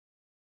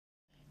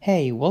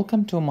Hey,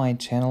 welcome to my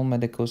channel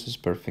Medicosis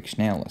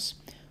Perfectionalis.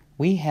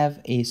 We have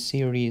a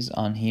series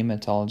on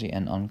hematology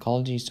and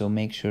oncology, so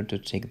make sure to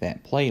check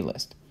that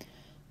playlist.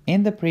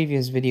 In the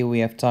previous video, we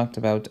have talked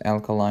about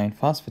alkaline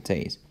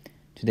phosphatase.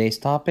 Today's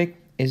topic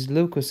is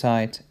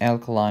leukocyte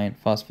alkaline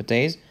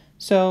phosphatase,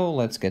 so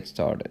let's get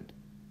started.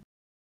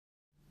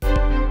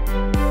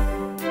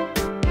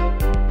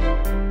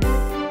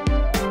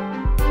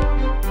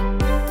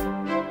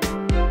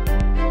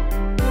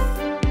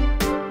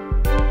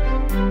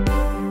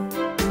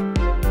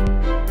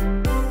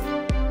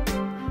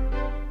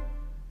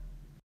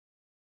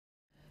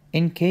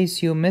 In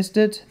case you missed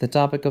it, the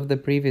topic of the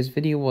previous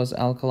video was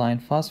alkaline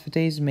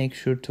phosphatase. Make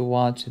sure to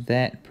watch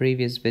that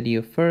previous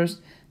video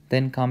first,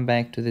 then come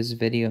back to this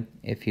video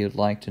if you'd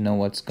like to know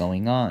what's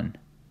going on.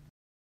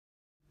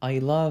 I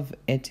love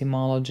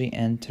etymology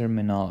and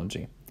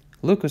terminology.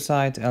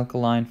 Leukocyte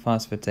alkaline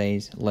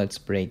phosphatase, let's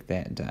break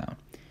that down.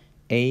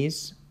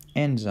 ACE,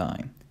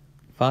 enzyme.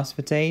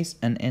 Phosphatase,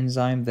 an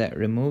enzyme that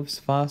removes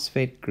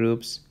phosphate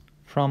groups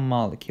from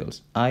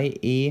molecules,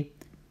 i.e.,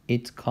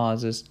 it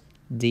causes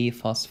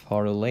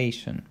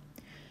dephosphorylation.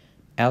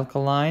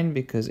 Alkaline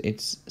because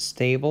it's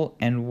stable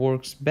and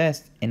works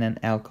best in an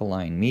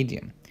alkaline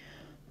medium.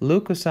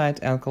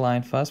 Leukocyte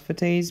alkaline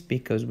phosphatase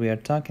because we are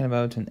talking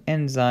about an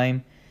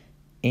enzyme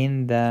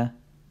in the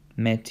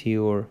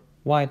mature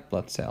white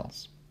blood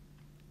cells.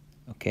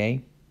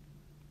 Okay,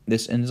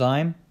 this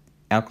enzyme,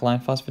 alkaline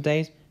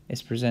phosphatase,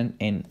 is present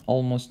in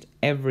almost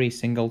every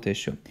single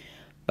tissue,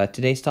 but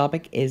today's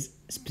topic is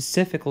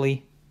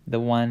specifically the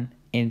one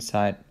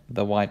inside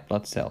the white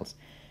blood cells,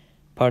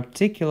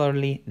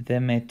 particularly the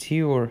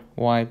mature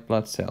white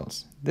blood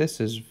cells. This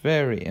is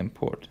very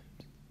important.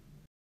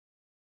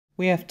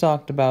 We have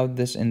talked about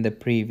this in the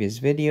previous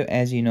video.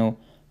 As you know,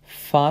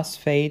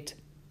 phosphate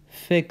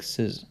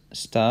fixes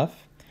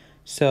stuff,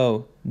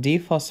 so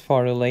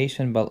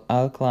dephosphorylation by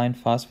alkaline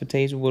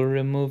phosphatase will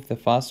remove the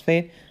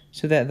phosphate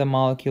so that the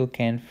molecule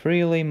can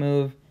freely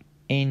move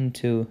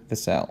into the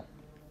cell.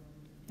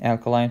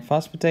 Alkaline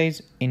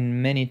phosphatase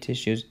in many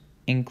tissues,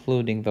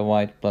 including the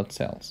white blood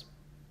cells.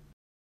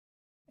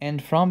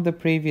 And from the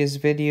previous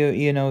video,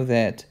 you know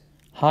that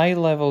high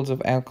levels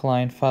of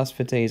alkaline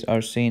phosphatase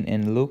are seen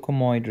in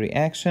leukocyte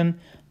reaction,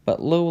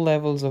 but low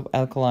levels of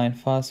alkaline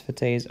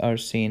phosphatase are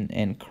seen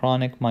in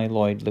chronic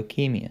myeloid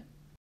leukemia.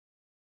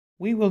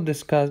 We will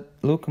discuss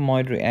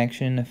leukocyte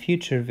reaction in a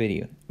future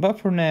video, but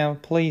for now,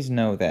 please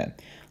know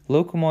that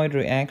leukocyte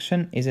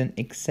reaction is an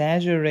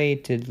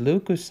exaggerated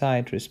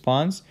leukocyte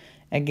response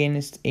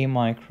against a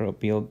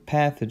microbial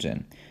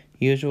pathogen.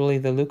 Usually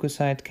the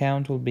leukocyte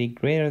count will be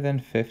greater than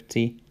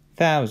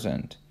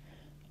 50,000.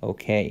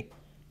 Okay,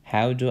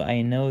 how do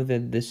I know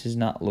that this is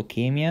not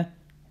leukemia?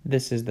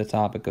 This is the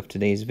topic of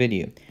today's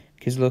video,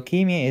 because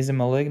leukemia is a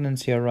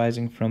malignancy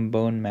arising from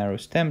bone marrow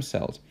stem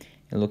cells.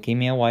 In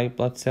leukemia, white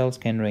blood cells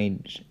can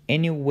range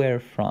anywhere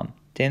from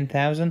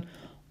 10,000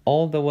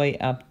 all the way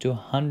up to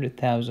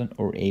 100,000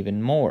 or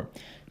even more.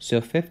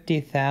 So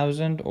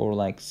 50,000 or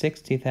like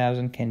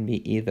 60,000 can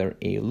be either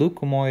a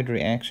leukocyte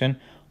reaction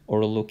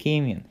or a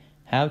leukemia.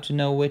 How to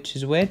know which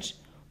is which?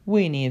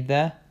 We need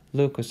the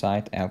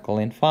leukocyte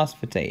alkaline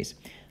phosphatase.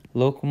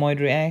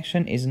 Leukocyte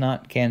reaction is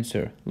not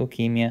cancer.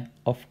 Leukemia,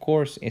 of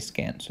course, is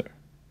cancer.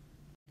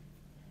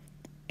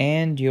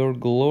 And your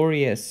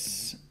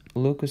glorious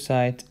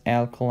leukocyte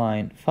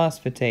alkaline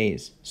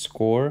phosphatase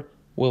score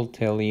will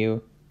tell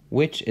you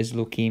which is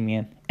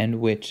leukemia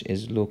and which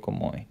is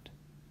leukocyte.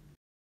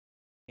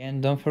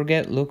 And don't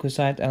forget,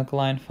 leukocyte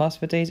alkaline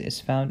phosphatase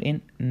is found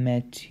in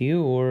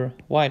mature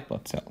white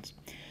blood cells.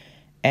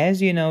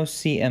 As you know,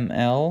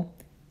 CML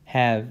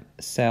have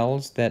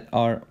cells that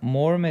are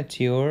more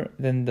mature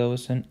than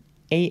those in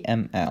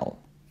AML.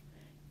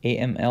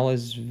 AML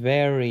is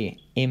very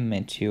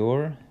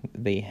immature.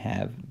 They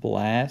have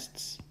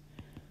blasts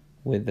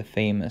with the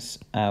famous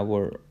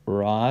our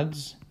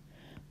rods.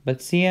 But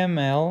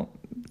CML,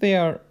 they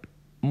are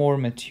more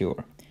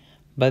mature.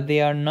 But they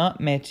are not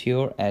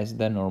mature as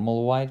the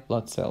normal white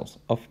blood cells.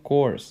 Of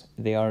course,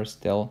 they are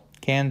still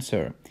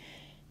cancer.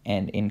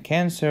 And in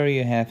cancer,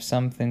 you have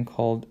something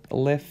called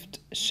lift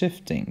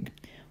shifting.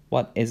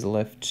 What is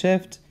lift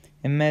shift?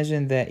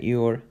 Imagine that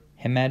your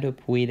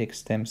hematopoietic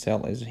stem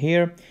cell is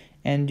here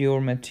and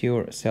your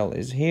mature cell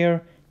is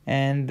here.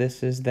 And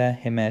this is the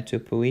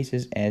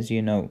hematopoiesis, as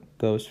you know,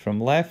 goes from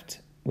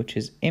left, which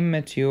is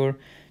immature,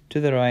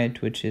 to the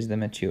right, which is the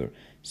mature.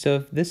 So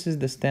if this is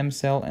the stem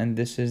cell and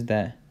this is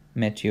the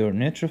mature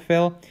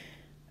neutrophil,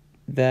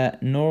 the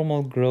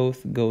normal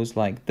growth goes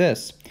like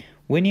this.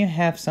 When you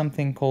have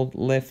something called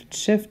lift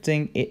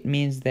shifting, it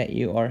means that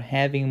you are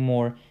having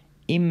more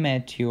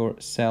immature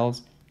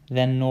cells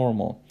than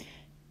normal.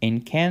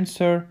 In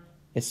cancer,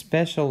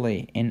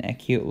 especially in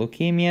acute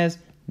leukemias,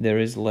 there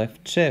is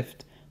lift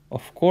shift.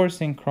 Of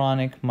course, in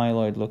chronic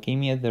myeloid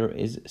leukemia, there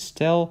is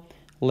still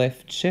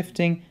lift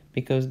shifting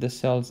because the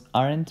cells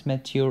aren't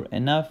mature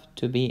enough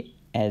to be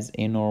as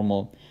a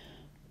normal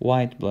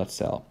white blood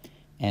cell.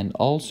 And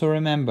also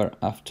remember,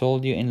 I've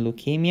told you in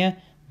leukemia,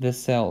 the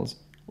cells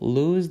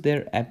lose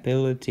their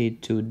ability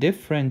to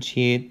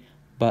differentiate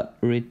but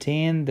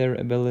retain their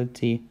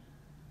ability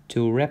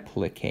to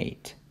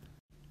replicate.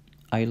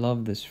 I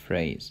love this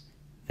phrase.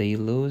 They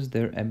lose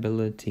their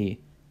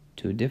ability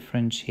to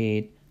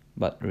differentiate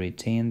but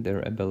retain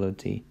their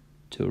ability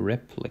to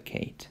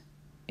replicate.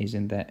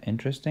 Isn't that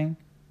interesting?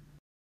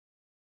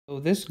 So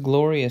this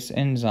glorious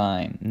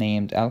enzyme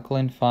named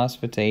alkaline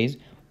phosphatase,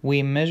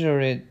 we measure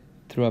it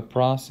through a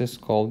process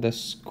called the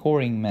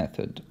scoring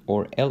method,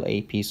 or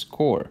LAP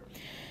score.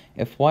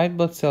 If white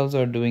blood cells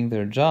are doing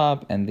their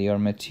job and they are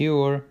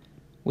mature,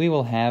 we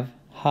will have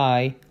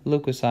high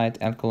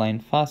leukocyte alkaline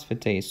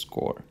phosphatase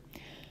score,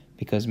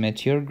 because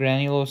mature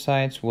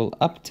granulocytes will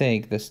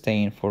uptake the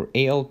stain for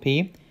ALP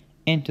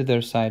into their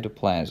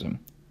cytoplasm.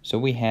 So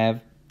we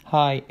have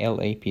high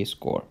LAP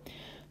score.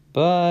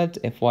 But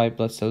if white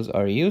blood cells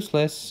are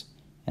useless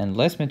and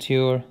less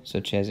mature,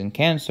 such as in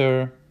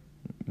cancer,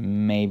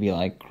 maybe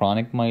like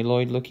chronic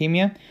myeloid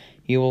leukemia,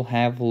 you will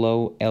have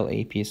low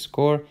LAP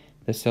score.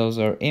 The cells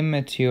are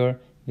immature.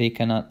 They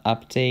cannot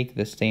uptake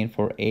the stain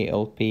for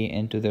ALP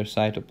into their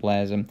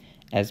cytoplasm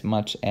as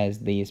much as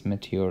these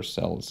mature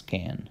cells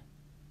can.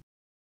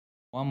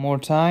 One more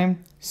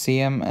time,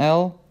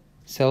 CML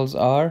cells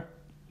are,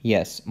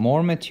 yes,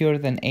 more mature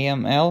than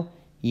AML,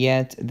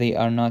 yet they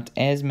are not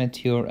as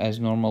mature as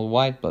normal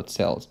white blood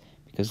cells,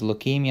 because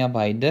leukemia,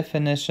 by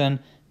definition,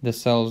 the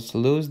cells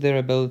lose their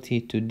ability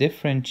to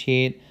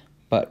differentiate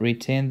but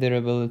retain their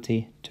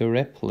ability to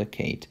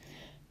replicate.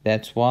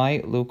 That's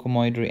why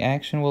leukomoid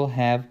reaction will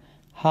have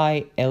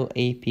high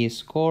LAP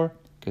score,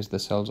 because the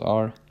cells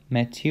are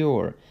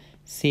mature.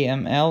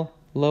 CML,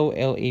 low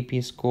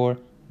LAP score,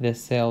 the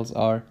cells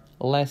are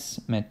less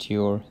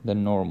mature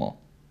than normal.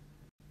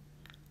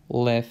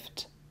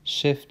 Left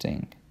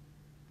shifting.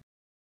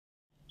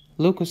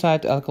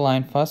 Leukocyte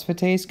alkaline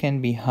phosphatase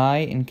can be high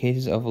in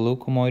cases of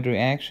leukomoid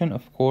reaction,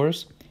 of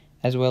course,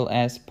 as well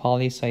as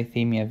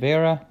polycythemia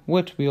vera,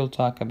 which we'll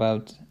talk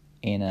about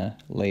in a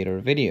later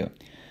video.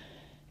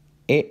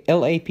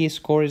 LAP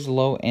score is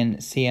low in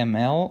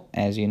CML.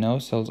 As you know,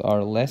 cells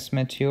are less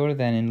mature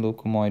than in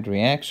leukomoid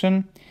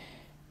reaction.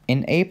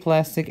 In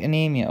aplastic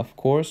anemia, of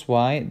course,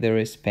 why? There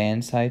is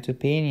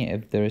pancytopenia.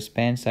 If there is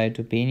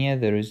pancytopenia,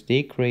 there is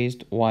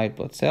decreased white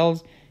blood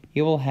cells.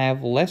 You will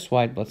have less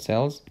white blood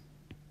cells.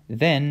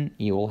 Then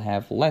you will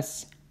have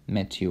less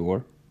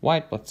mature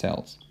white blood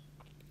cells.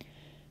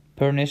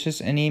 Pernicious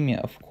anemia,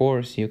 of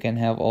course, you can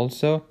have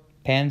also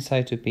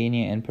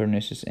pancytopenia and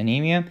pernicious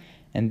anemia,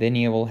 and then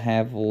you will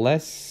have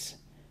less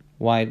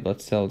white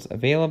blood cells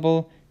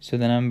available, so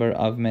the number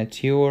of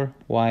mature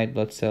white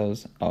blood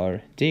cells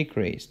are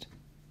decreased.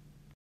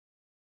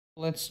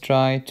 Let's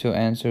try to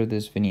answer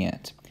this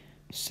vignette.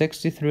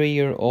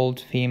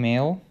 63-year-old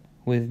female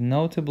with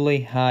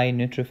notably high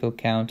neutrophil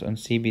count on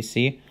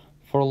CBC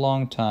for a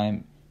long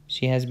time.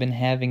 She has been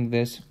having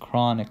this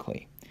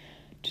chronically.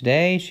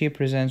 Today she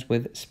presents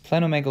with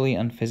splenomegaly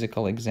on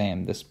physical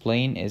exam. The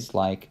spleen is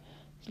like,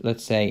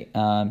 let's say,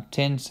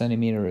 10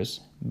 centimeters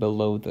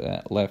below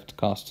the left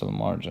costal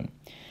margin.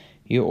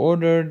 You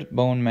ordered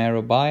bone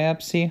marrow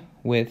biopsy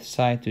with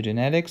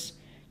cytogenetics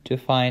to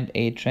find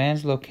a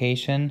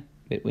translocation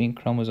between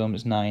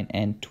chromosomes 9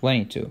 and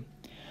 22.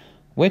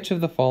 Which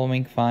of the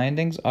following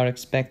findings are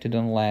expected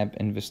on lab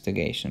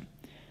investigation?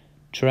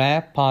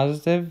 TRAP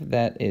positive,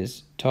 that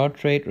is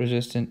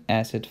tartrate-resistant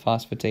acid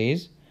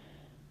phosphatase.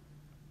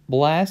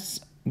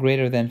 Blasts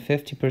greater than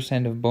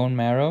 50% of bone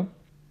marrow.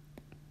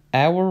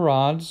 Our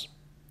rods,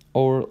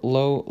 or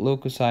low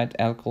leukocyte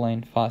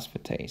alkaline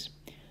phosphatase.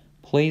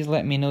 Please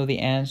let me know the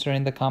answer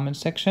in the comment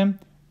section,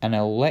 and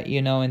I'll let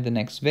you know in the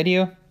next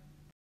video.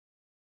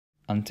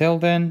 Until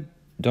then,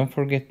 don't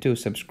forget to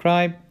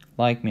subscribe,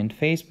 like me on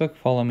Facebook,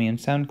 follow me on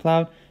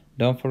SoundCloud.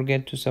 Don't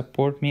forget to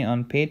support me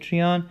on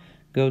Patreon.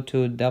 Go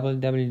to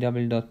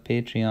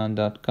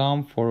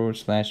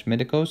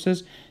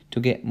www.patreon.com/Medicosis to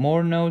get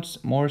more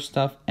notes, more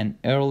stuff, and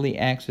early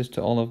access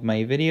to all of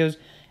my videos.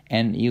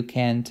 And you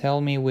can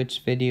tell me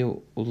which video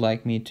you would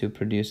like me to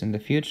produce in the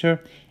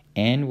future,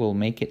 and we'll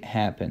make it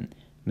happen.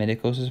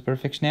 Medicosis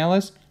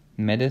Perfectionalis,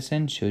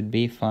 medicine should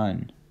be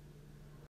fun.